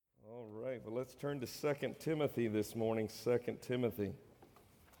Let's turn to 2 Timothy this morning, 2 Timothy.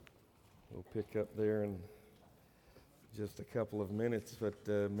 We'll pick up there in just a couple of minutes, but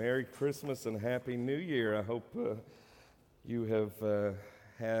Merry Christmas and Happy New Year. I hope you have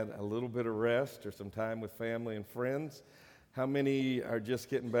had a little bit of rest or some time with family and friends. How many are just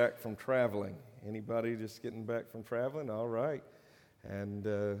getting back from traveling? Anybody just getting back from traveling? All right. And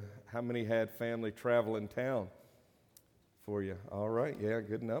how many had family travel in town for you? All right. Yeah,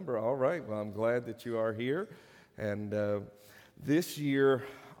 good number. All right. Well, I'm glad that you are here. And this year,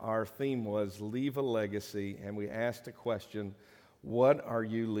 our theme was Leave a Legacy, and we asked a question, what are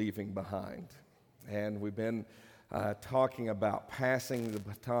you leaving behind? And we've been talking about passing the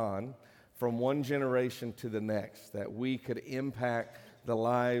baton from one generation to the next, that we could impact the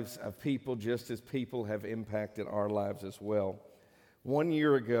lives of people just as people have impacted our lives as well. 1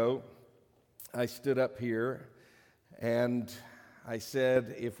 year ago, I stood up here and I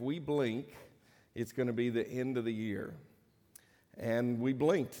said, if we blink, it's going to be the end of the year. And we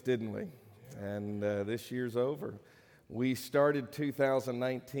blinked, didn't we? And this year's over. We started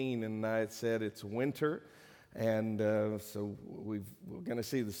 2019, and I had said it's winter, and so we're going to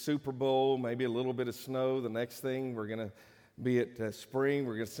see the Super Bowl, maybe a little bit of snow. The next thing, we're going to be at spring.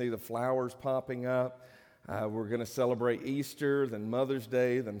 We're going to see the flowers popping up. We're going to celebrate Easter, then Mother's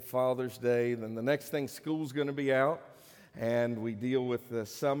Day, then Father's Day. Then the next thing, school's going to be out, and we deal with the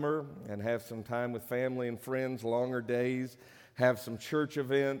summer and have some time with family and friends, longer days, have some church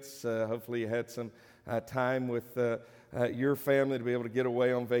events. Hopefully you had some time with your family to be able to get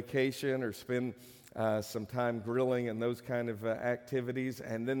away on vacation or spend some time grilling and those kind of activities.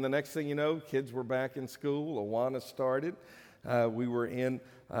 And then the next thing you know, kids were back in school. Awana started. We were in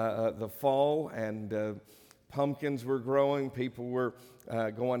the fall, and pumpkins were growing. People were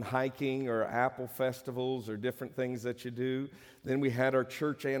going hiking or apple festivals or different things that you do. Then we had our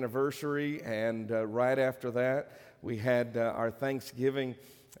church anniversary, and right after that, we had our Thanksgiving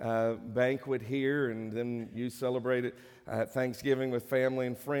banquet here, and then you celebrated Thanksgiving with family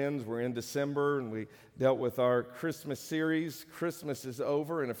and friends. We're in December, and we dealt with our Christmas series. Christmas is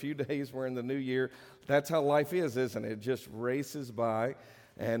over. In a few days, we're in the new year. That's how life is, isn't it? It just races by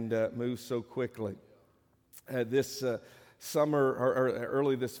and moves so quickly. This summer, or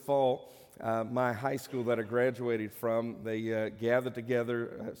early this fall, my high school that I graduated from, they gathered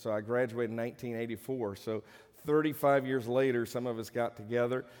together. So I graduated in 1984. So 35 years later, some of us got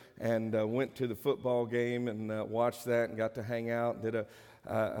together and went to the football game and watched that and got to hang out, did a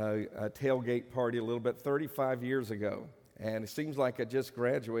tailgate party a little bit 35 years ago. And it seems like I just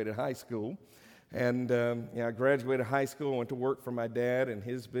graduated high school. And I graduated high school, went to work for my dad and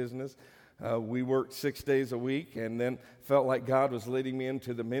his business. We worked 6 days a week, and then felt like God was leading me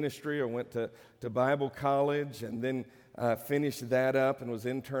into the ministry. I went to Bible college and then finished that up and was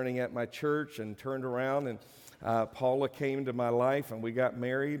interning at my church and turned around, and Paula came to my life, and we got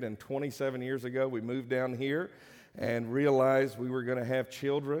married, and 27 years ago we moved down here and realized we were going to have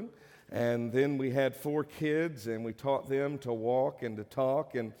children. And then we had 4 kids, and we taught them to walk and to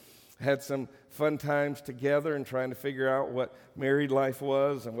talk, and had some fun times together and trying to figure out what married life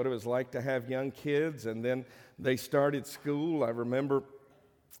was and what it was like to have young kids. And then they started school. I remember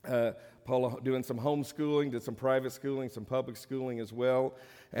Paula doing some homeschooling, did some private schooling, some public schooling as well.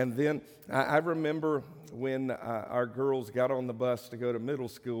 And then I remember when our girls got on the bus to go to middle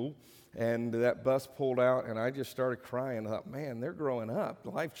school, and that bus pulled out, and I just started crying. I thought, man, they're growing up.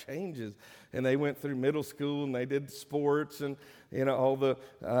 Life changes. And they went through middle school, and they did sports and, all the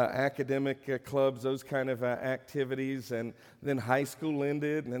academic clubs, those kind of activities. And then high school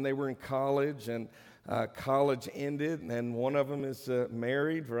ended, and then they were in college, and college ended, and then one of them is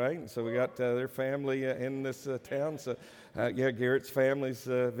married, right? And so we got their family in this town. So, Garrett's family's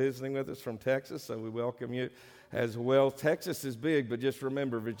visiting with us from Texas, so we welcome you as well. Texas is big, but just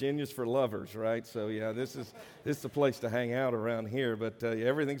remember, Virginia's for lovers, right? So, this is the place to hang out around here. But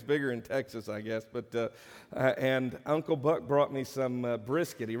everything's bigger in Texas, I guess. But and Uncle Buck brought me some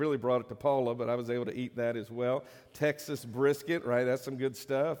brisket. He really brought it to Paula, but I was able to eat that as well. Texas brisket, right? That's some good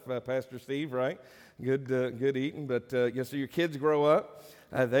stuff, Pastor Steve, right? Good eating. But so your kids grow up.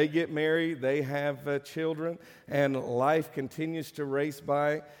 They get married, they have children, and life continues to race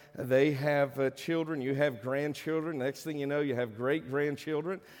by. They have children, you have grandchildren. Next thing you know, you have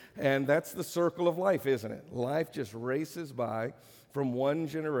great-grandchildren, and that's the circle of life, isn't it? Life just races by from one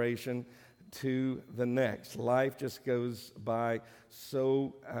generation to the next. Life just goes by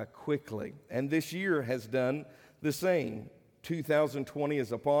so quickly, and this year has done the same. 2020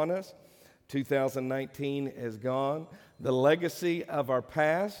 is upon us. 2019 is gone. The legacy of our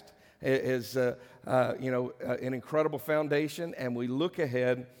past is, an incredible foundation, and we look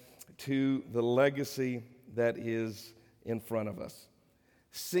ahead to the legacy that is in front of us.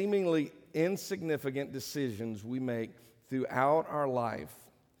 Seemingly insignificant decisions we make throughout our life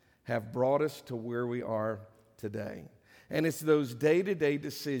have brought us to where we are today. And it's those day-to-day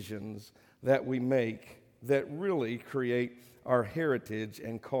decisions that we make that really create our heritage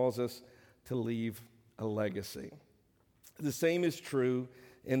and cause us to leave a legacy. The same is true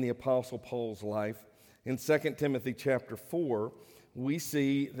in the Apostle Paul's life. In 2 Timothy chapter 4, we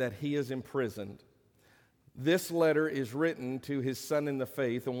see that he is imprisoned. This letter is written to his son in the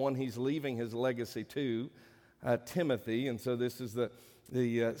faith, and one he's leaving his legacy to, Timothy. And so this is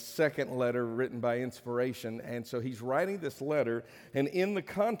the second letter written by inspiration. And so he's writing this letter, and in the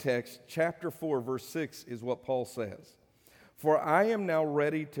context, chapter 4, verse 6 is what Paul says. For I am now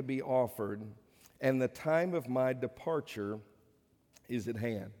ready to be offered, and the time of my departure is at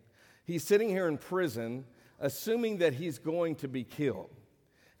hand. He's sitting here in prison, assuming that he's going to be killed.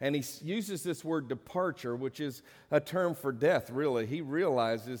 And he uses this word departure, which is a term for death, really. He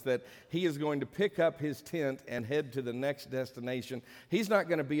realizes that he is going to pick up his tent and head to the next destination. He's not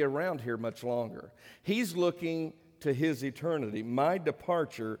going to be around here much longer. He's looking to his eternity. My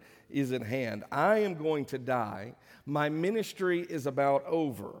departure is at hand. I am going to die. My ministry is about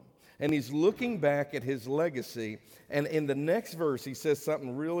over. And he's looking back at his legacy. And in the next verse, he says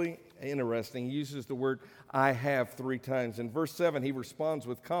something really interesting. He uses the word I have 3 times. In verse 7, he responds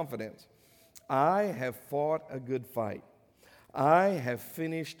with confidence. I have fought a good fight. I have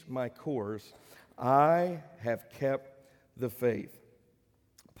finished my course. I have kept the faith.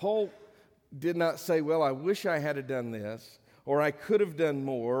 Paul did not say, well, I wish I had done this, or I could have done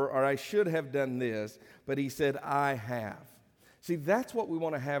more, or I should have done this, but he said, I have. See, that's what we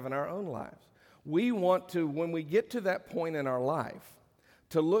want to have in our own lives. We want to, when we get to that point in our life,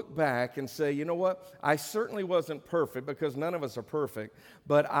 to look back and say, you know what, I certainly wasn't perfect, because none of us are perfect,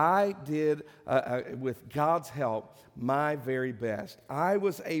 but I did, with God's help, my very best. I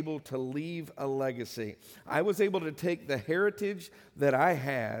was able to leave a legacy. I was able to take the heritage that I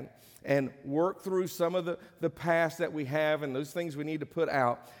had and work through some of the past that we have and those things we need to put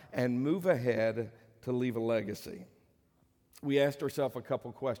out and move ahead to leave a legacy. We asked ourselves a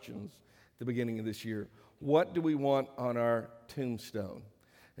couple questions at the beginning of this year. What do we want on our tombstone?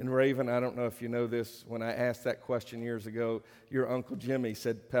 And Raven, I don't know if you know this, when I asked that question years ago, your Uncle Jimmy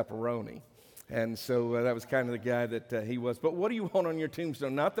said pepperoni. And so that was kind of the guy that he was. But what do you want on your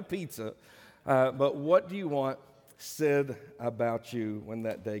tombstone? Not the pizza, but what do you want said about you when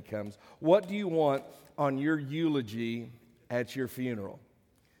that day comes? What do you want on your eulogy at your funeral?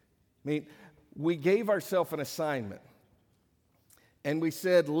 I mean, we gave ourselves an assignment. And we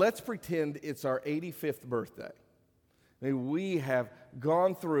said, let's pretend it's our 85th birthday. I mean, we have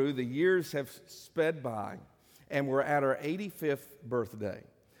gone through, the years have sped by, and we're at our 85th birthday.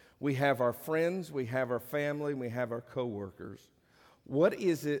 We have our friends, we have our family, we have our coworkers. What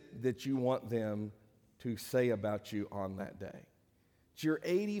is it that you want them to say about you on that day? It's your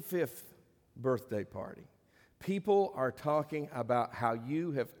 85th birthday party. People are talking about how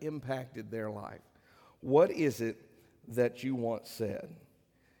you have impacted their life. What is it that you want said?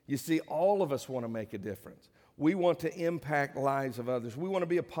 You see, all of us want to make a difference. We want to impact lives of others. We want to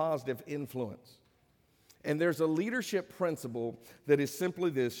be a positive influence. And there's a leadership principle that is simply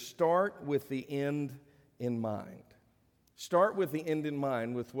this: start with the end in mind. Start with the end in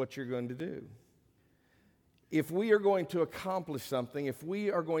mind with what you're going to do. If we are going to accomplish something, if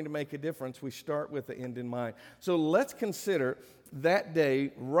we are going to make a difference, we start with the end in mind. So let's consider that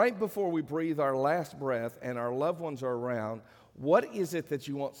day, right before we breathe our last breath and our loved ones are around, what is it that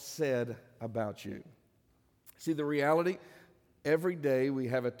you want said about you? See, the reality, every day we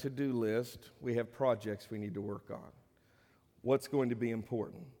have a to-do list. We have projects we need to work on. What's going to be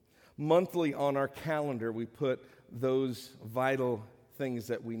important? Monthly on our calendar, we put those vital things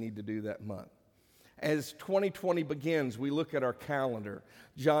that we need to do that month. As 2020 begins, we look at our calendar.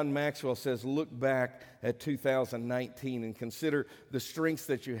 John Maxwell says, look back at 2019 and consider the strengths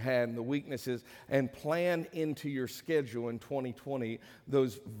that you had and the weaknesses, and plan into your schedule in 2020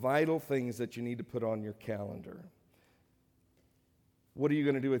 those vital things that you need to put on your calendar. What are you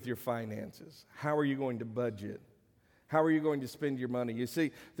going to do with your finances? How are you going to budget? How are you going to spend your money? You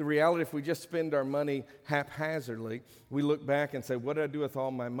see, the reality, if we just spend our money haphazardly, we look back and say, what did I do with all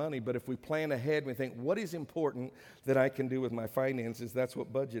my money? But if we plan ahead and we think, what is important that I can do with my finances? That's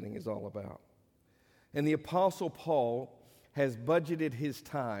what budgeting is all about. And the Apostle Paul has budgeted his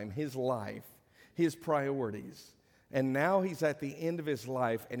time, his life, his priorities. And now he's at the end of his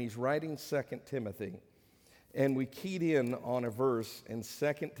life, and he's writing 2 Timothy. And we keyed in on a verse in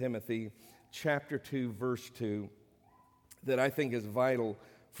 2 Timothy chapter 2, verse 2, that I think is vital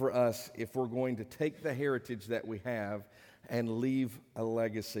for us if we're going to take the heritage that we have and leave a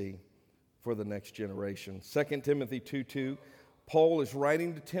legacy for the next generation. 2 Timothy 2:2, Paul is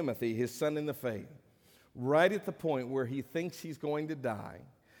writing to Timothy, his son in the faith, right at the point where he thinks he's going to die.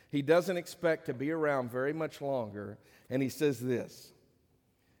 He doesn't expect to be around very much longer, and he says this,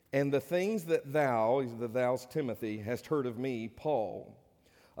 "And the things that thou," the thou's Timothy, "hast heard of me, Paul,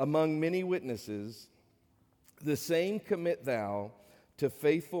 among many witnesses, the same commit thou to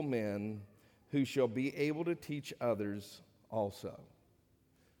faithful men who shall be able to teach others also."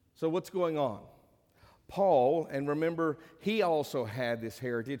 So what's going on? Paul, and remember, he also had this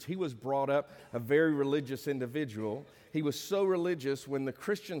heritage. He was brought up a very religious individual. He was so religious, when the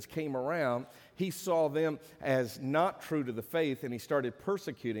Christians came around, he saw them as not true to the faith, and he started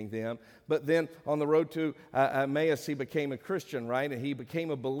persecuting them. But then on the road to Emmaus, he became a Christian, right? And he became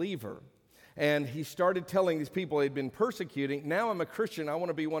a believer. And he started telling these people he'd been persecuting, "Now I'm a Christian, I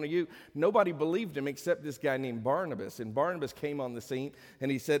want to be one of you." Nobody believed him except this guy named Barnabas. And Barnabas came on the scene,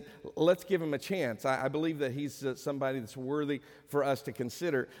 and he said, "Let's give him a chance. I believe that he's somebody that's worthy for us to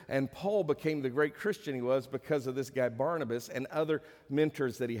consider." And Paul became the great Christian he was because of this guy Barnabas and other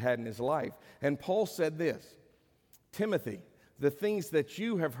mentors that he had in his life. And Paul said this, "Timothy, the things that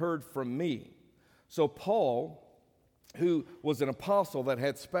you have heard from me." So Paul, who was an apostle that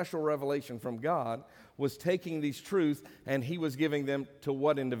had special revelation from God, was taking these truths and he was giving them to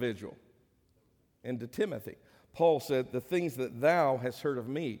what individual? And to Timothy. Paul said, "The things that thou hast heard of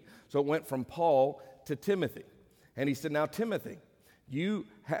me." So it went from Paul to Timothy. And he said, "Now Timothy, you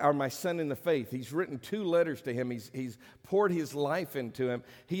are my son in the faith." He's written 2 letters to him. He's poured his life into him.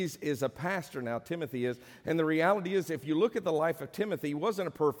 He is a pastor now, Timothy is. And the reality is, if you look at the life of Timothy, he wasn't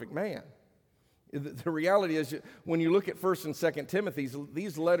a perfect man. The reality is, when you look at 1st and 2nd Timothy,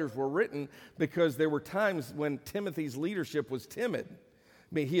 these letters were written because there were times when Timothy's leadership was timid. I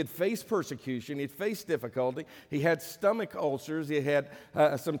mean, he had faced persecution, he had faced difficulty, he had stomach ulcers, he had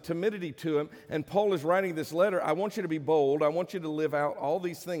some timidity to him, and Paul is writing this letter, "I want you to be bold, I want you to live out all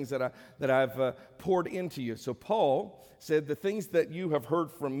these things that I've poured into you." So Paul said, "The things that you have heard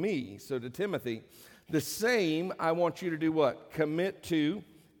from me," so to Timothy, "the same I want you to do" what? "Commit to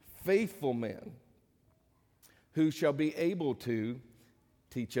faithful men who shall be able to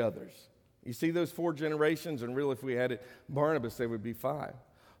teach others." You see those 4 generations, and really if we added Barnabas, there would be 5.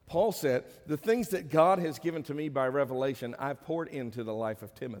 Paul said, "The things that God has given to me by revelation, I've poured into the life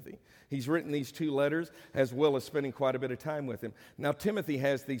of Timothy." He's written these 2 letters as well as spending quite a bit of time with him. Now Timothy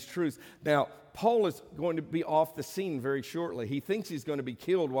has these truths. Now Paul is going to be off the scene very shortly. He thinks he's going to be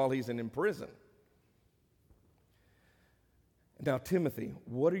killed while he's in prison. Now Timothy,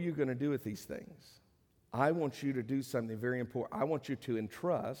 what are you going to do with these things? I want you to do something very important. I want you to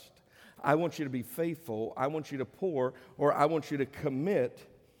entrust. I want you to be faithful. I want you to pour, or I want you to commit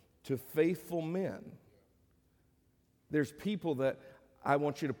to faithful men. There's people that I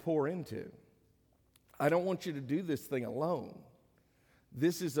want you to pour into. I don't want you to do this thing alone.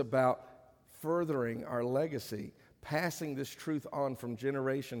 This is about furthering our legacy, passing this truth on from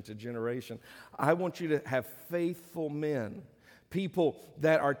generation to generation. I want you to have faithful men. People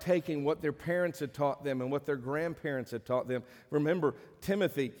that are taking what their parents had taught them and what their grandparents had taught them. Remember,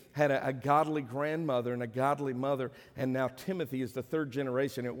 Timothy had a godly grandmother and a godly mother, and now Timothy is the 3rd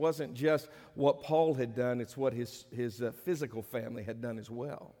generation. It wasn't just what Paul had done, it's what his physical family had done as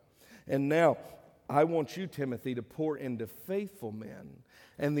well. And now, I want you, Timothy, to pour into faithful men,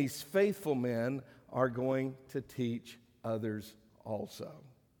 and these faithful men are going to teach others also.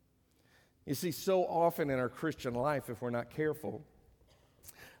 You see, so often in our Christian life, if we're not careful,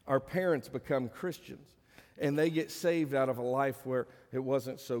 our parents become Christians, and they get saved out of a life where it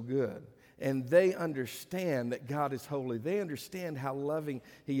wasn't so good. And they understand that God is holy. They understand how loving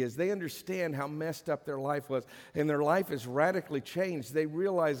He is. They understand how messed up their life was, and their life is radically changed. They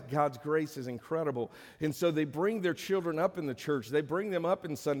realize God's grace is incredible, and so they bring their children up in the church. They bring them up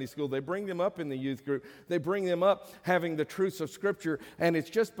in Sunday school. They bring them up in the youth group. They bring them up having the truths of Scripture, and it's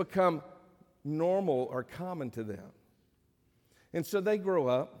just become normal or common to them. And so they grow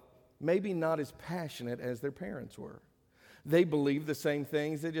up maybe not as passionate as their parents were. They believe the same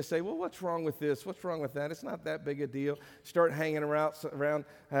things. They just say, "Well, what's wrong with this? What's wrong with that? It's not that big a deal." Start hanging around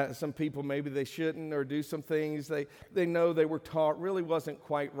some people maybe they shouldn't, or do some things they know they were taught really wasn't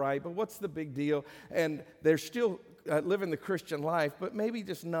quite right, but what's the big deal? And they're still living the Christian life, but maybe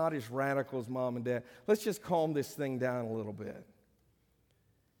just not as radical as mom and dad. Let's just calm this thing down a little bit.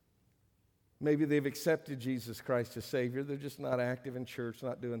 Maybe they've accepted Jesus Christ as Savior. They're just not active in church,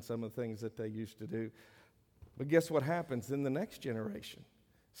 not doing some of the things that they used to do. But guess what happens in the next generation?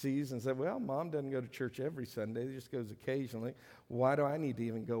 sees and says, well, Mom doesn't go to church every Sunday. She just goes occasionally. Why do I need to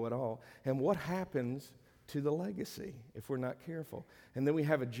even go at all? And what happens to the legacy if we're not careful? And then we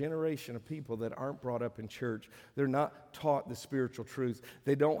have a generation of people that aren't brought up in church. They're not taught the spiritual truths.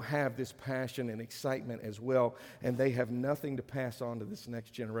 They don't have this passion and excitement as well, and they have nothing to pass on to this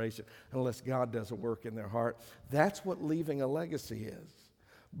next generation unless God does a work in their heart. That's what leaving a legacy is.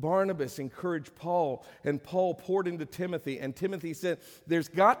 Barnabas encouraged Paul, and Paul poured into Timothy, and Timothy said, there's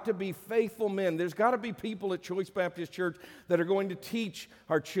got to be faithful men. There's got to be people at Choice Baptist Church that are going to teach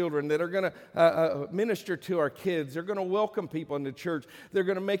our children, that are going to minister to our kids. They're going to welcome people into church. They're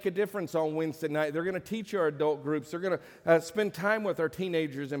going to make a difference on Wednesday night. They're going to teach our adult groups. They're going to spend time with our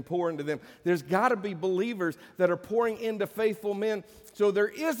teenagers and pour into them. There's got to be believers that are pouring into faithful men, so there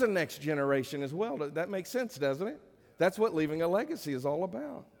is a next generation as well. That makes sense, doesn't it? That's what leaving a legacy is all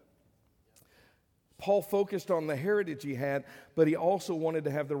about. Paul focused on the heritage he had, but he also wanted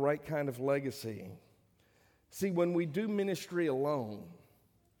to have the right kind of legacy. See, when we do ministry alone,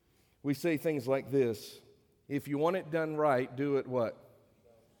 we say things like this: if you want it done right, do it what?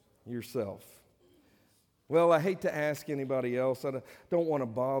 Yourself. Well, I hate to ask anybody else. I don't want to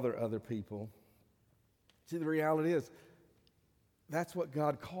bother other people. See, the reality is, that's what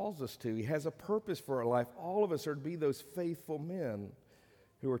God calls us to. He has a purpose for our life. All of us are to be those faithful men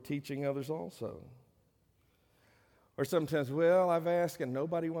who are teaching others also. Or sometimes, well, I've asked and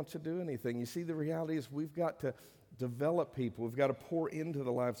nobody wants to do anything. You see, the reality is we've got to develop people. We've got to pour into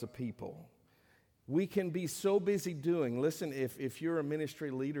the lives of people. We can be so busy doing. Listen, if you're a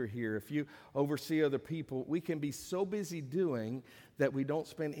ministry leader here, if you oversee other people, we can be so busy doing that we don't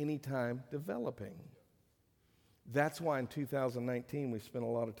spend any time developing. That's why in 2019 we spent a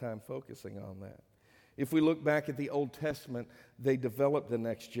lot of time focusing on that. If we look back at the Old Testament, they developed the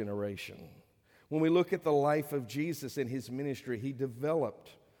next generation. When we look at the life of Jesus and his ministry, he developed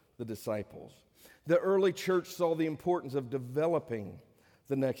the disciples. The early church saw the importance of developing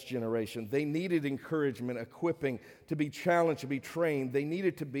the next generation. They needed encouragement, equipping, to be challenged, to be trained. They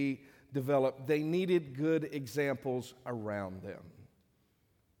needed to be developed. They needed good examples around them.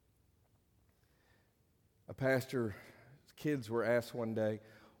 A pastor's kids were asked one day,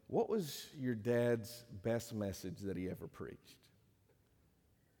 what was your dad's best message that he ever preached?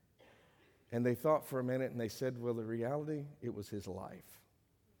 And they thought for a minute and they said, well, the reality, it was his life.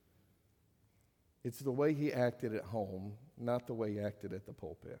 It's the way he acted at home, not the way he acted at the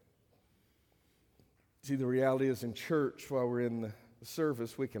pulpit. See, the reality is in church, while we're in the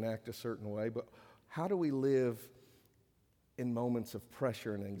service, we can act a certain way, but how do we live in moments of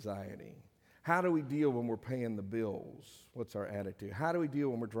pressure and anxiety? How do we deal when we're paying the bills? What's our attitude? How do we deal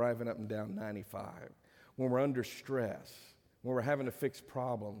when we're driving up and down 95? When we're under stress? When we're having to fix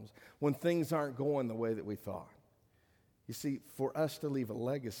problems? When things aren't going the way that we thought? You see, for us to leave a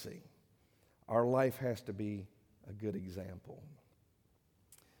legacy, our life has to be a good example.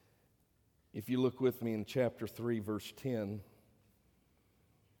 If you look with me in chapter 3, verse 10,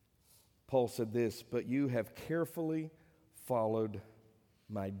 Paul said this, but you have carefully followed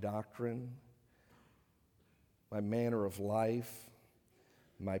my doctrine, my manner of life,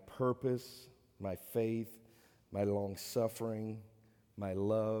 my purpose, my faith, my long-suffering, my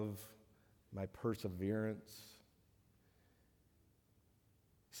love, my perseverance.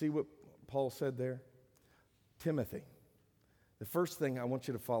 See what Paul said there? Timothy, the first thing, I want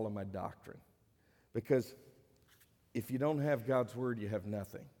you to follow my doctrine. Because if you don't have God's word, you have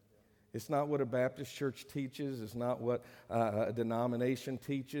nothing. It's not what a Baptist church teaches. It's not what a denomination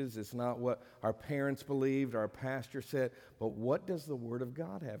teaches. It's not what our parents believed, our pastor said. But what does the Word of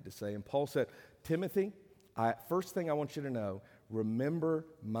God have to say? And Paul said, Timothy, first thing I want you to know, remember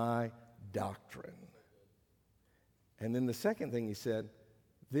my doctrine. And then the second thing he said,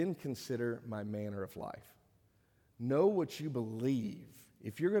 then consider my manner of life. Know what you believe.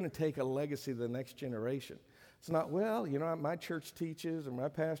 If you're going to take a legacy to the next generation, it's not, well, you know, my church teaches, or my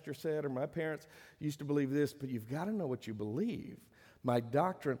pastor said, or my parents used to believe this, but you've got to know what you believe, my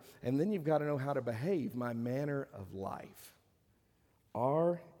doctrine, and then you've got to know how to behave, my manner of life.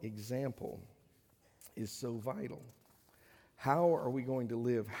 Our example is so vital. How are we going to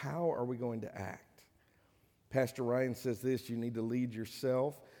live? How are we going to act? Pastor Ryan says this, you need to lead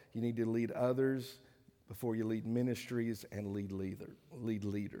yourself, you need to lead others before you lead ministries and lead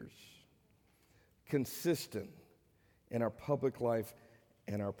leaders. Consistent in our public life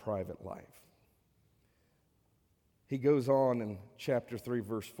and our private life. He goes on in chapter 3,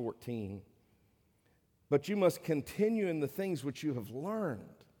 verse 14. But you must continue in the things which you have learned.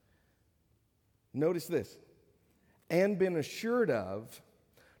 Notice this. And been assured of,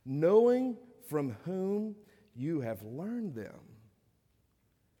 knowing from whom you have learned them.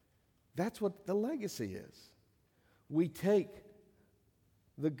 That's what the legacy is. We take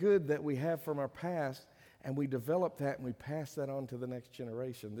the good that we have from our past and we develop that and we pass that on to the next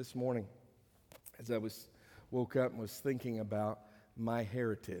generation. This morning, as I woke up and was thinking about my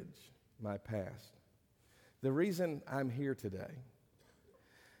heritage, my past, the reason I'm here today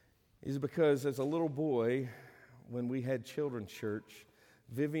is because as a little boy, when we had children's church,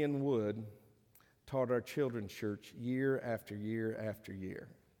 Vivian Wood taught our children's church year after year after year.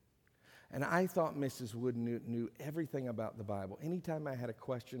 And I thought Mrs. Wood knew everything about the Bible. Anytime I had a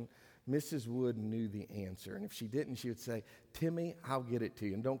question, Mrs. Wood knew the answer. And if she didn't, she would say, Timmy, I'll get it to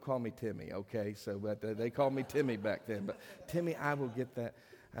you. And don't call me Timmy, okay? But they called me Timmy back then. But Timmy, I will get that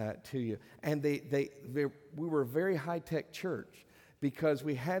to you. And we were a very high-tech church because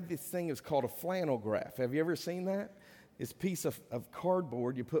we had this thing that's called a flannel graph. Have you ever seen that? It's a piece of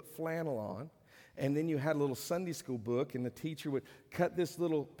cardboard you put flannel on. And then you had a little Sunday school book, and the teacher would cut this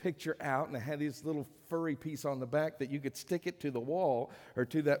little picture out, and it had this little furry piece on the back that you could stick it to the wall or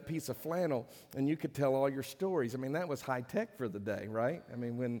to that piece of flannel, and you could tell all your stories. I mean, that was high tech for the day, right? I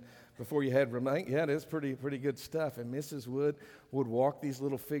mean, before you had remote, yeah, that's pretty good stuff. And Mrs. Wood would walk these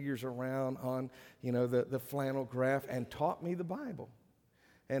little figures around on, the flannel graph and taught me the Bible.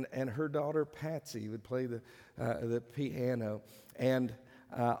 And her daughter Patsy would play the piano, and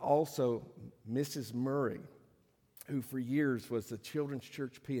also Mrs. Murray, who for years was the children's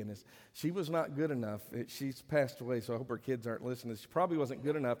church pianist. She was not good enough. She's passed away, so I hope her kids aren't listening. She probably wasn't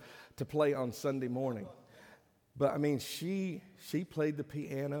good enough to play on Sunday morning. But I mean, she played the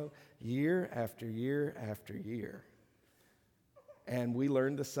piano year after year after year. And we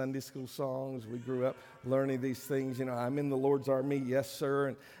learned the Sunday school songs. We grew up learning these things. I'm in the Lord's army, yes,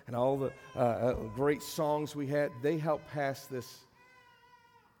 sir, and all the great songs we had. They helped pass this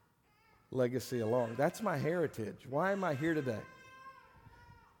legacy along. That's my heritage. Why am I here today?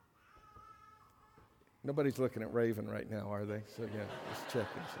 Nobody's looking at Raven right now, are they? So yeah, just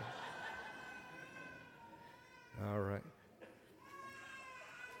checking. All right.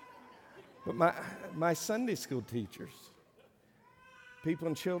 But my Sunday school teachers, people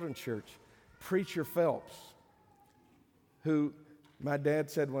in children's church, Preacher Phelps, who my dad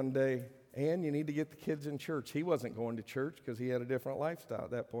said one day, Ann, you need to get the kids in church. He wasn't going to church because he had a different lifestyle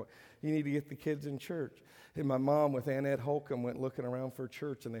at that point. You need to get the kids in church. And my mom with Annette Holcomb went looking around for a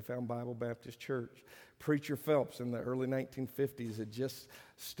church, and they found Bible Baptist Church. Preacher Phelps in the early 1950s had just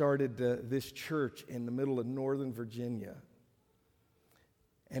started this church in the middle of Northern Virginia.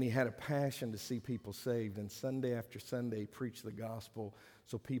 And he had a passion to see people saved. And Sunday after Sunday, he preached the gospel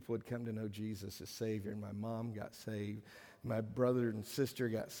so people would come to know Jesus as Savior. And my mom got saved. My brother and sister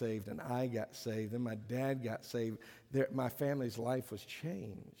got saved. And I got saved. And my dad got saved. My family's life was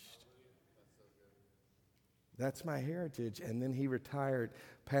changed. That's my heritage. And then he retired.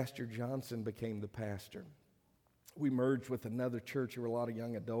 Pastor Johnson became the pastor. We merged with another church. There were a lot of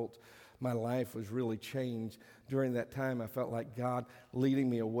young adults. My life was really changed. During that time, I felt like God leading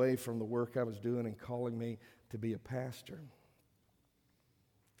me away from the work I was doing and calling me to be a pastor.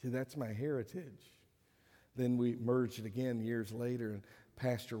 See, that's my heritage. Then we merged again years later, and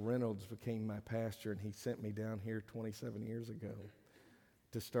Pastor Reynolds became my pastor, and he sent me down here 27 years ago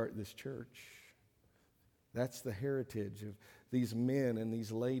to start this church. That's the heritage of these men and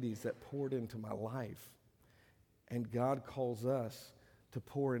these ladies that poured into my life. And God calls us to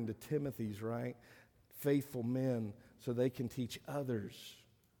pour into Timothy's, right? Faithful men so they can teach others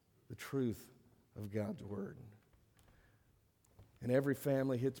the truth of God's word. And every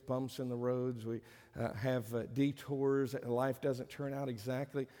family hits bumps in the roads. We have detours. Life doesn't turn out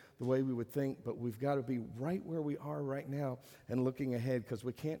exactly the way we would think, but we've got to be right where we are right now and looking ahead, because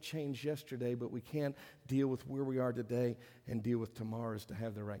we can't change yesterday, but we can deal with where we are today and deal with tomorrow's to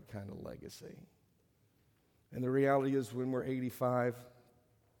have the right kind of legacy. And the reality is, when we're 85,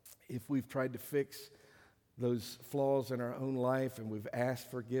 if we've tried to fix those flaws in our own life and we've asked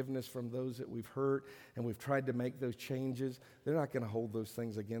forgiveness from those that we've hurt and we've tried to make those changes, they're not going to hold those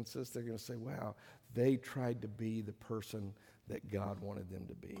things against us. They're going to say, wow, they tried to be the person that God wanted them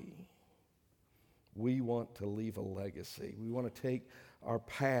to be. We want to leave a legacy. We want to take our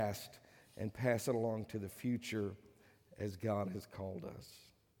past and pass it along to the future as God has called us.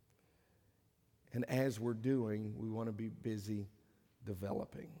 And as we're doing, we want to be busy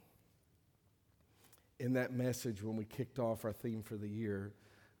developing. In that message, when we kicked off our theme for the year,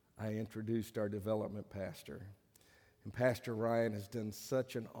 I introduced our development pastor. And Pastor Ryan has done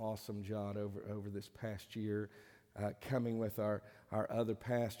such an awesome job over this past year, coming with our other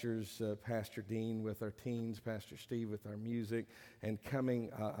pastors, Pastor Dean with our teens, Pastor Steve with our music, and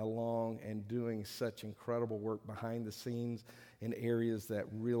coming along and doing such incredible work behind the scenes in areas that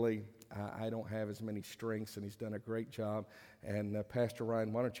really I don't have as many strengths, and he's done a great job. And Pastor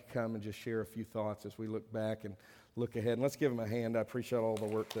Ryan, why don't you come and just share a few thoughts as we look back and look ahead. And let's give him a hand. I appreciate all the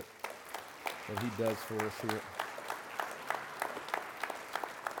work that he does for us here.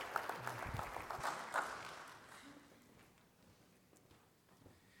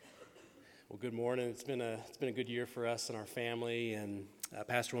 Well, good morning. It's been a good year for us and our family, and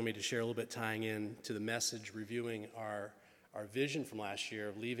Pastor wanted me to share a little bit tying in to the message, reviewing our vision from last year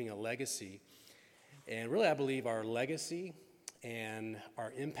of leaving a legacy. And really, I believe our legacy and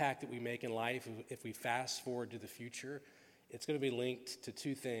our impact that we make in life, if we fast forward to the future, it's going to be linked to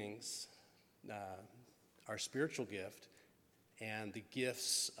two things: our spiritual gift and the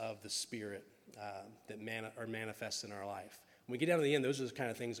gifts of the Spirit that are manifest in our life. When we get down to the end, those are the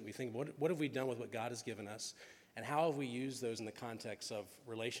kind of things that we think, what have we done with what God has given us, and how have we used those in the context of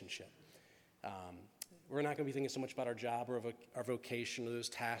relationship? We're not going to be thinking so much about our job or our vocation or those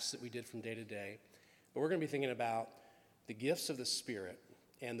tasks that we did from day to day, but we're going to be thinking about the gifts of the Spirit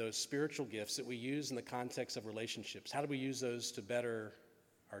and those spiritual gifts that we use in the context of relationships. How do we use those to better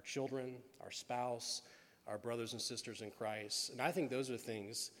our children, our spouse, our brothers and sisters in Christ? And I think those are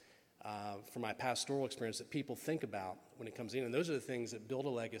things from my pastoral experience that people think about when it comes in, and those are the things that build a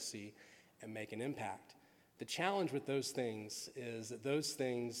legacy and make an impact. The challenge with those things is that those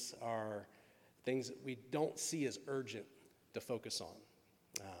things are things that we don't see as urgent to focus on.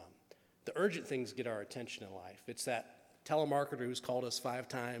 The urgent things get our attention in life. It's that telemarketer who's called us 5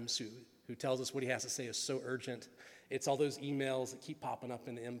 times, who tells us what he has to say is so urgent. It's all those emails that keep popping up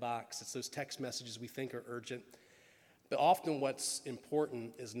in the inbox. It's those text messages we think are urgent. But often what's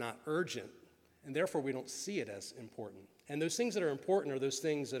important is not urgent, and therefore we don't see it as important. And those things that are important are those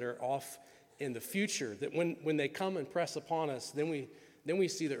things that are off in the future, that when they come and press upon us, then we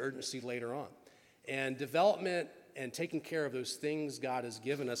see the urgency later on. And development and taking care of those things God has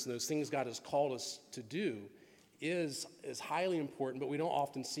given us and those things God has called us to do is highly important, but we don't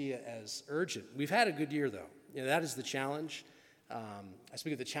often see it as urgent. We've had a good year, though. That is the challenge. I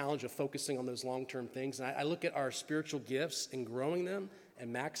speak of the challenge of focusing on those long-term things, and I look at our spiritual gifts and growing them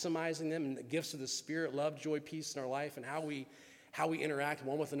and maximizing them, and the gifts of the Spirit, love, joy, peace in our life, and how we interact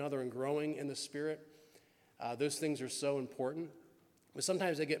one with another and growing in the Spirit. Those things are so important, but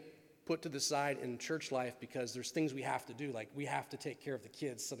sometimes they get put to the side in church life because there's things we have to do, like we have to take care of the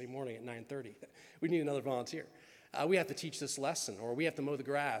kids Sunday morning at 9:30. We need another volunteer. We have to teach this lesson, or we have to mow the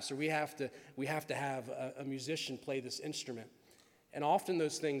grass, or we have to have a musician play this instrument. And often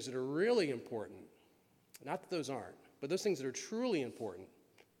those things that are really important, not that those aren't, but those things that are truly important,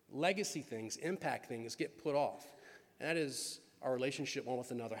 legacy things, impact things, get put off. And that is our relationship one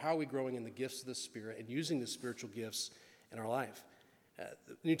with another. How are we growing in the gifts of the Spirit and using the spiritual gifts in our life?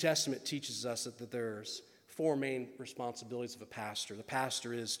 The New Testament teaches us that there's 4 main responsibilities of a pastor. The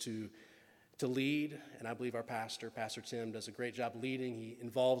pastor is to lead, and I believe our pastor, Pastor Tim, does a great job leading. He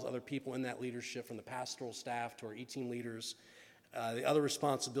involves other people in that leadership, from the pastoral staff to our E-team leaders. The other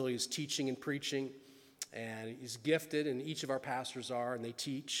responsibility is teaching and preaching, and he's gifted, and each of our pastors are, and they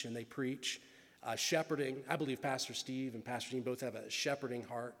teach and they preach. Shepherding, I believe Pastor Steve and Pastor Dean both have a shepherding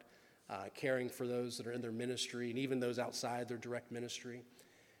heart, caring for those that are in their ministry and even those outside their direct ministry.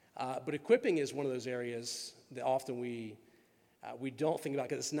 But equipping is one of those areas that often we don't think about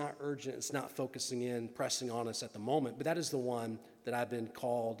because it's not urgent, it's not focusing in, pressing on us at the moment, but that is the one that I've been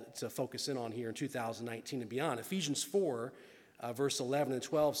called to focus in on here in 2019 and beyond. Ephesians 4, verse 11 and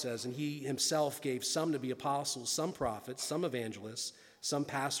 12 says, "And he himself gave some to be apostles, some prophets, some evangelists, some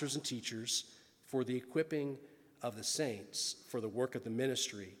pastors and teachers, for the equipping of the saints, for the work of the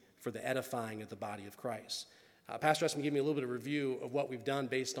ministry, for the edifying of the body of Christ." Pastor asked me to give me a little bit of review of what we've done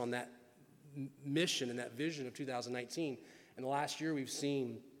based on that mission and that vision of 2019. In the last year, we've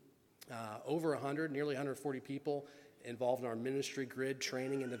seen over 100, nearly 140 people involved in our ministry grid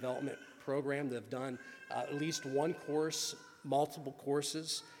training and development program that have done at least one course, multiple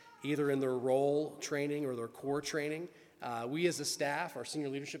courses, either in their role training or their core training. We as a staff, our senior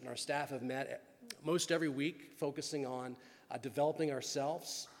leadership and our staff have met most every week focusing on developing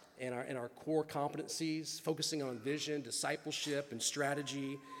ourselves and our core competencies, focusing on vision, discipleship, and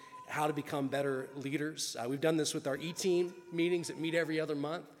strategy, how to become better leaders. We've done this with our E-team meetings that meet every other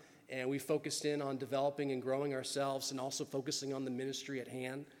month, and we focused in on developing and growing ourselves and also focusing on the ministry at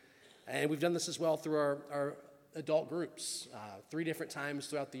hand. And we've done this as well through our adult groups. 3 different times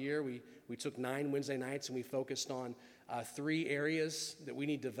throughout the year, we took 9 Wednesday nights and we focused on 3 areas that we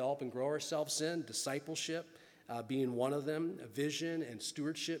need to develop and grow ourselves in: discipleship being one of them, vision and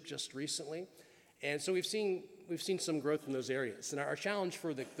stewardship just recently. And so we've seen some growth in those areas. And our challenge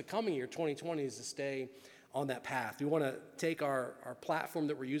for the coming year, 2020, is to stay on that path. We want to take our platform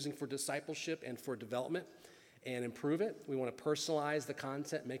that we're using for discipleship and for development and improve it. We want to personalize the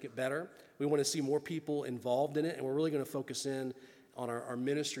content, make it better. We want to see more people involved in it, and we're really going to focus in on our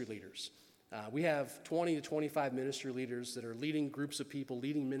ministry leaders. We have 20 to 25 ministry leaders that are leading groups of people,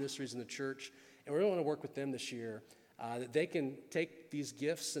 leading ministries in the church, and we really want to work with them this year that they can take these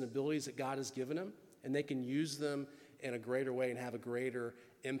gifts and abilities that God has given them, and they can use them in a greater way and have a greater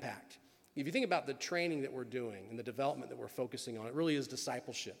impact. If you think about the training that we're doing and the development that we're focusing on, it really is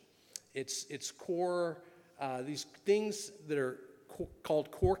discipleship. It's core, these things that are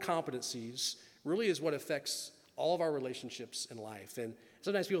called core competencies really is what affects all of our relationships in life. And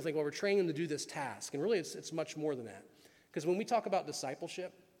sometimes people think, well, we're training them to do this task. And really, it's much more than that. Because when we talk about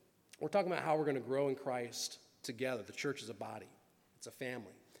discipleship, we're talking about how we're going to grow in Christ together. The church is a body. It's a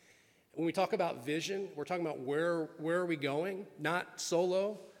family. When we talk about vision, we're talking about where are we going? Not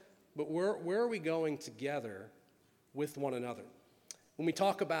solo, but where are we going together with one another? When we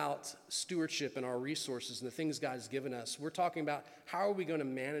talk about stewardship and our resources and the things God has given us, we're talking about how are we going to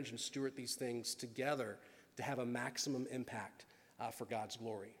manage and steward these things together to have a maximum impact for God's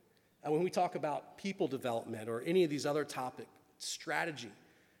glory. And when we talk about people development or any of these other topics, strategy,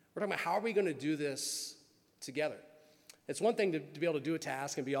 we're talking about how are we going to do this together. It's one thing to be able to do a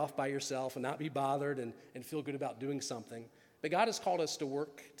task and be off by yourself and not be bothered and feel good about doing something. But God has called us to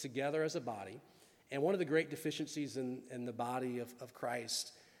work together as a body. And one of the great deficiencies in the body of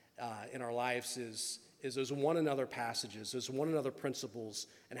Christ in our lives is those one another passages, those one another principles.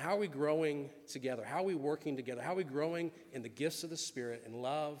 And how are we growing together? How are we working together? How are we growing in the gifts of the Spirit, in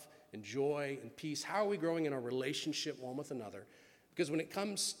love, in joy, in peace? How are we growing in our relationship one with another? Because when it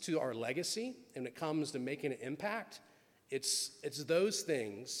comes to our legacy and it comes to making an impact, it's those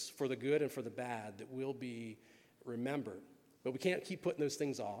things for the good and for the bad that will be remembered. But we can't keep putting those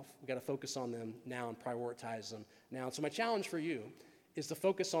things off. We've got to focus on them now and prioritize them now. And so my challenge for you is to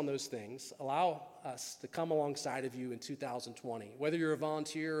focus on those things. Allow us to come alongside of you in 2020. Whether you're a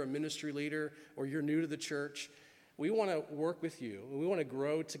volunteer, a ministry leader, or you're new to the church, we want to work with you. And we want to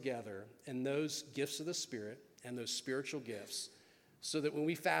grow together in those gifts of the Spirit and those spiritual gifts so that when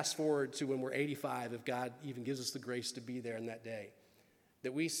we fast forward to when we're 85, if God even gives us the grace to be there in that day,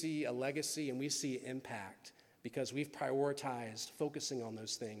 that we see a legacy and we see impact because we've prioritized focusing on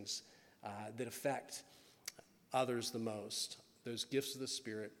those things that affect others the most, those gifts of the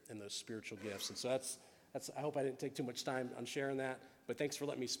Spirit and those spiritual gifts. And so that's. I hope I didn't take too much time on sharing that, but thanks for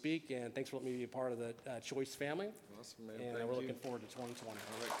letting me speak, and thanks for letting me be a part of the Choice family. Awesome, man. And Thank we're you. looking forward to 2020. All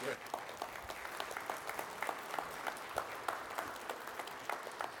right, good.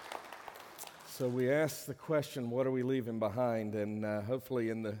 So we asked the question, what are we leaving behind? And hopefully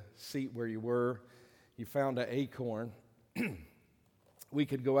in the seat where you were, you found an acorn. We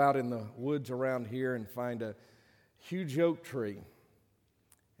could go out in the woods around here and find a huge oak tree.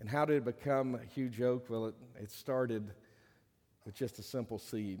 And how did it become a huge oak? Well, it started with just a simple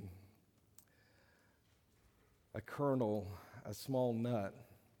seed, a kernel, a small nut,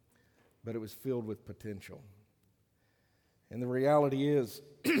 but it was filled with potential. And the reality is,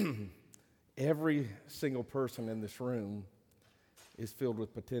 every single person in this room is filled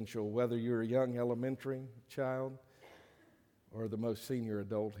with potential, whether you're a young elementary child or the most senior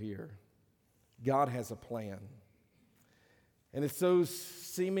adult here. God has a plan. And it's those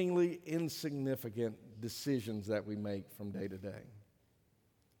seemingly insignificant decisions that we make from day to day.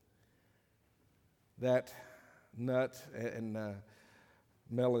 That nut, and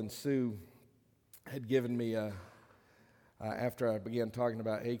Mel and Sue had given me after I began talking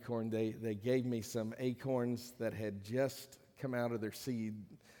about acorn, they gave me some acorns that had just come out of their seed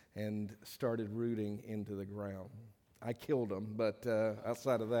and started rooting into the ground. I killed them, but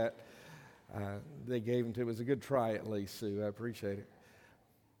outside of that, they gave them to me. It was a good try at least, Sue. I appreciate it.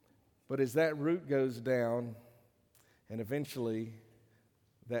 But as that root goes down, and eventually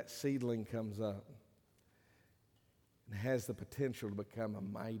that seedling comes up, and has the potential to become a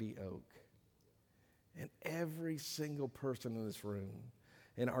mighty oak. And every single person in this room,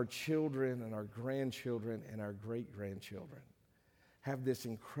 and our children and our grandchildren and our great-grandchildren, have this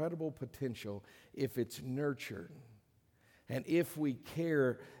incredible potential if it's nurtured. And if we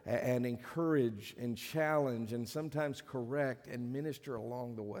care and encourage and challenge and sometimes correct and minister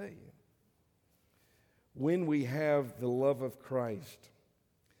along the way. When we have the love of Christ,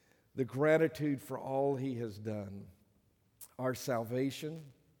 the gratitude for all He has done, our salvation,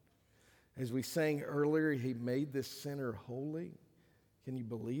 as we sang earlier, He made this sinner holy. Can you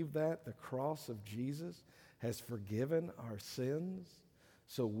believe that? The cross of Jesus has forgiven our sins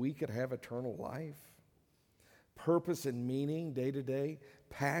so we could have eternal life. purpose and meaning day to day,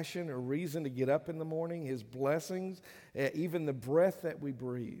 passion or reason to get up in the morning, His blessings, even the breath that we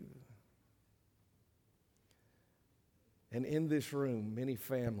breathe. And in this room, many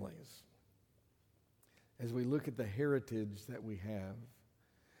families, as we look at the heritage that we have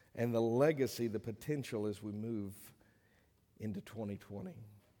and the legacy, the potential as we move into 2020,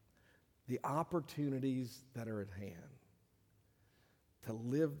 the opportunities that are at hand to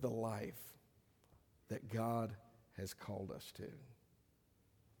live the life that God has called us to.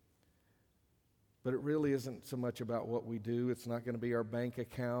 But it really isn't so much about what we do. It's not going to be our bank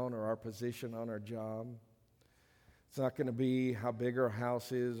account or our position on our job. It's not going to be how big our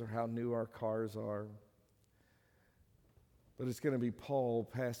house is or how new our cars are. But it's going to be Paul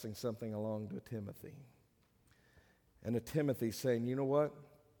passing something along to Timothy. And to Timothy saying, you know what?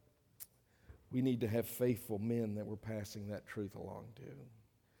 We need to have faithful men that we're passing that truth along to.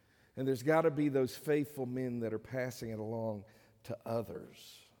 And there's got to be those faithful men that are passing it along to others.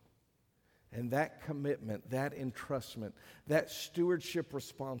 And that commitment, that entrustment, that stewardship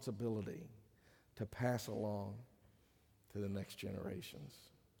responsibility to pass along to the next generations.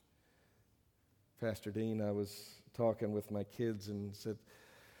 Pastor Dean, I was talking with my kids and said,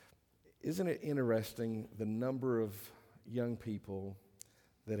 isn't it interesting the number of young people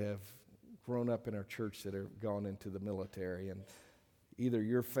that have grown up in our church that have gone into the military? And either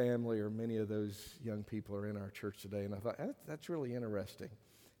your family or many of those young people are in our church today. And I thought, that's really interesting.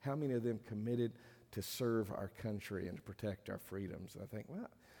 How many of them committed to serve our country and to protect our freedoms? And I think, well,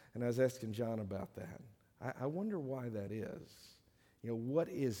 and I was asking John about that. I wonder why that is. You know, what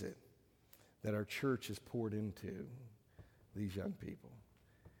is it that our church has poured into these young people?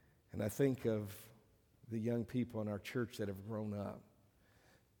 And I think of the young people in our church that have grown up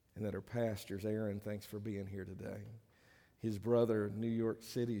and that are pastors. Aaron, thanks for being here today. His brother in New York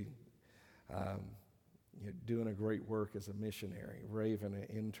City, doing a great work as a missionary. Raven,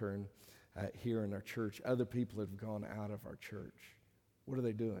 an intern here in our church. Other people have gone out of our church. What are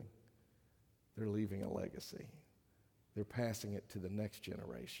they doing? They're leaving a legacy. They're passing it to the next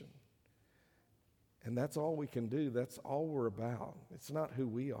generation. And that's all we can do. That's all we're about. It's not who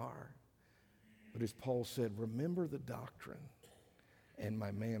we are. But as Paul said, remember the doctrine and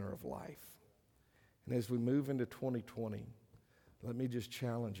my manner of life. And as we move into 2020, let me just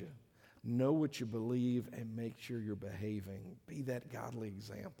challenge you. Know what you believe and make sure you're behaving. Be that godly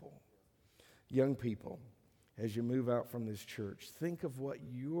example. Young people, as you move out from this church, think of what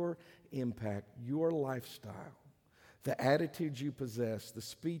your impact, your lifestyle, the attitudes you possess, the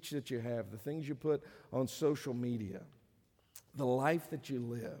speech that you have, the things you put on social media, the life that you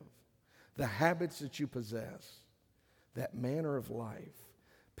live, the habits that you possess, that manner of life.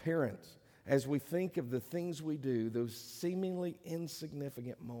 Parents, as we think of the things we do, those seemingly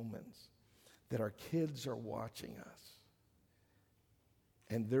insignificant moments that our kids are watching us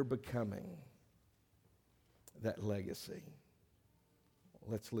and they're becoming that legacy.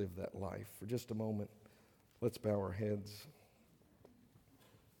 Let's live that life. For just a moment, let's bow our heads.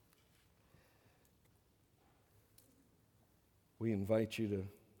 We invite you to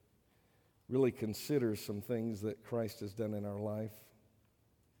really consider some things that Christ has done in our life.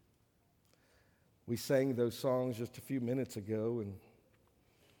 We sang those songs just a few minutes ago, and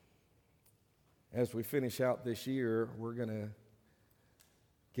as we finish out this year, we're going to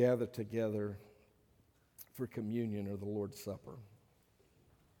gather together for communion or the Lord's Supper.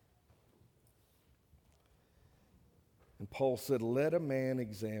 And Paul said, let a man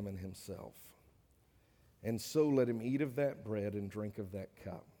examine himself, and so let him eat of that bread and drink of that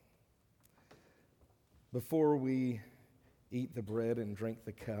cup. Before we eat the bread and drink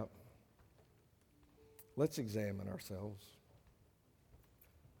the cup, let's examine ourselves.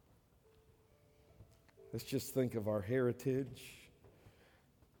 Let's just think of our heritage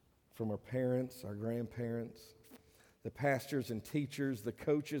from our parents, our grandparents, the pastors and teachers, the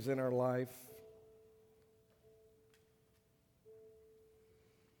coaches in our life.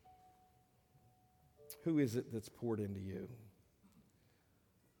 Who is it that's poured into you?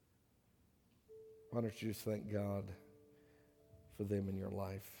 Why don't you just thank God for them in your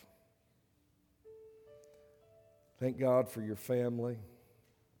life? Thank God for your family.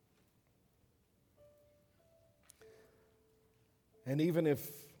 And even if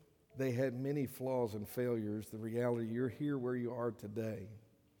they had many flaws and failures, the reality, you're here where you are today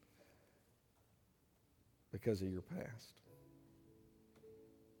because of your past.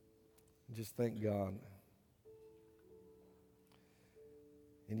 Just thank God.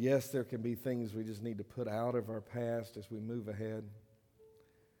 And yes, there can be things we just need to put out of our past as we move ahead.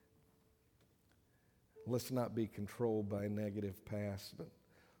 Let's not be controlled by a negative past, but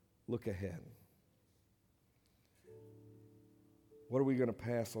look ahead. What are we going to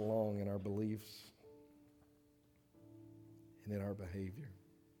pass along in our beliefs and in our behavior?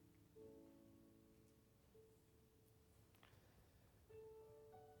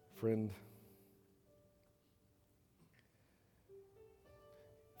 Friend,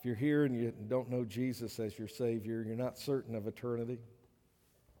 if you're here and you don't know Jesus as your Savior, you're not certain of eternity,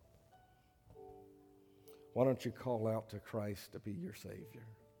 why don't you call out to Christ to be your Savior?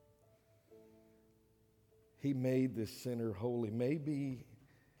 He made this sinner holy. Maybe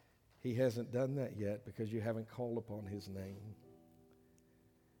he hasn't done that yet because you haven't called upon his name.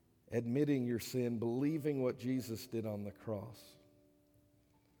 Admitting your sin, believing what Jesus did on the cross.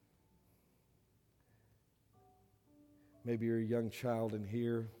 Maybe you're a young child in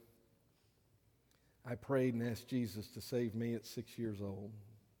here. I prayed and asked Jesus to save me at 6 years old.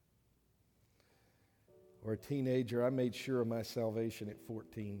 Or a teenager, I made sure of my salvation at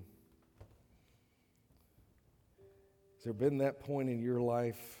 14. Has there been that point in your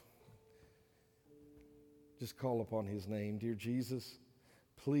life? Just call upon his name. Dear Jesus,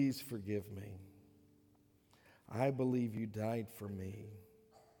 please forgive me. I believe you died for me.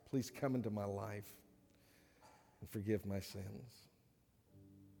 Please come into my life and forgive my sins.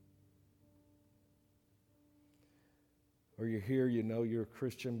 Or you're here, you know you're a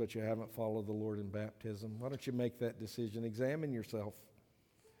Christian, but you haven't followed the Lord in baptism. Why don't you make that decision? Examine yourself.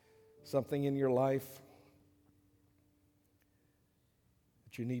 Something in your life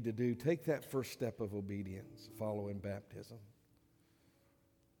that you need to do. Take that first step of obedience, follow in baptism.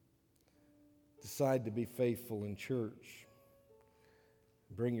 Decide to be faithful in church.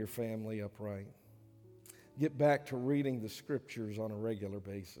 Bring your family upright. Get back to reading the scriptures on a regular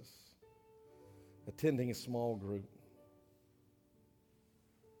basis. Attending a small group.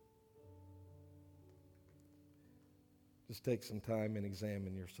 Just take some time and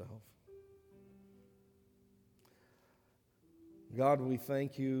examine yourself. God, we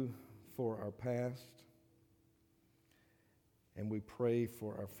thank you for our past, and we pray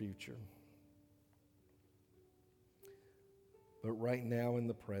for our future. But right now in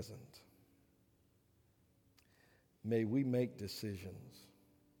the present, may we make decisions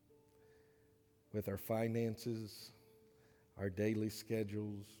with our finances, our daily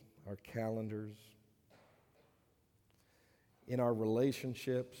schedules, our calendars, in our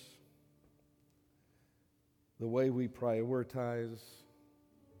relationships, the way we prioritize.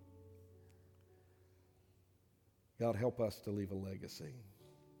 God, help us to leave a legacy.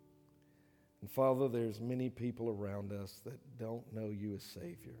 And Father, there's many people around us that don't know you as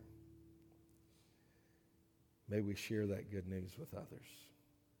Savior. May we share that good news with others.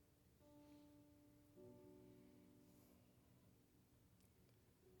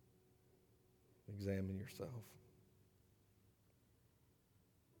 Examine yourself.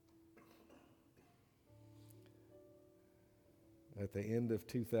 At the end of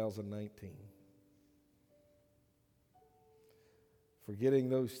 2019, forgetting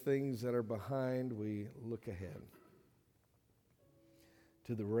those things that are behind, we look ahead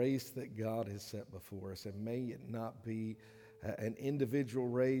to the race that God has set before us. And may it not be an individual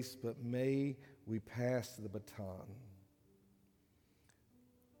race, but may we pass the baton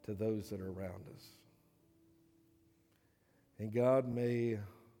to those that are around us. And God, may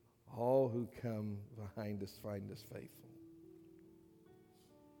all who come behind us find us faithful.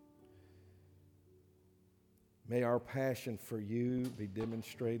 May our passion for you be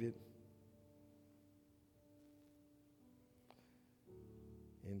demonstrated.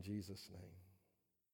 In Jesus' name.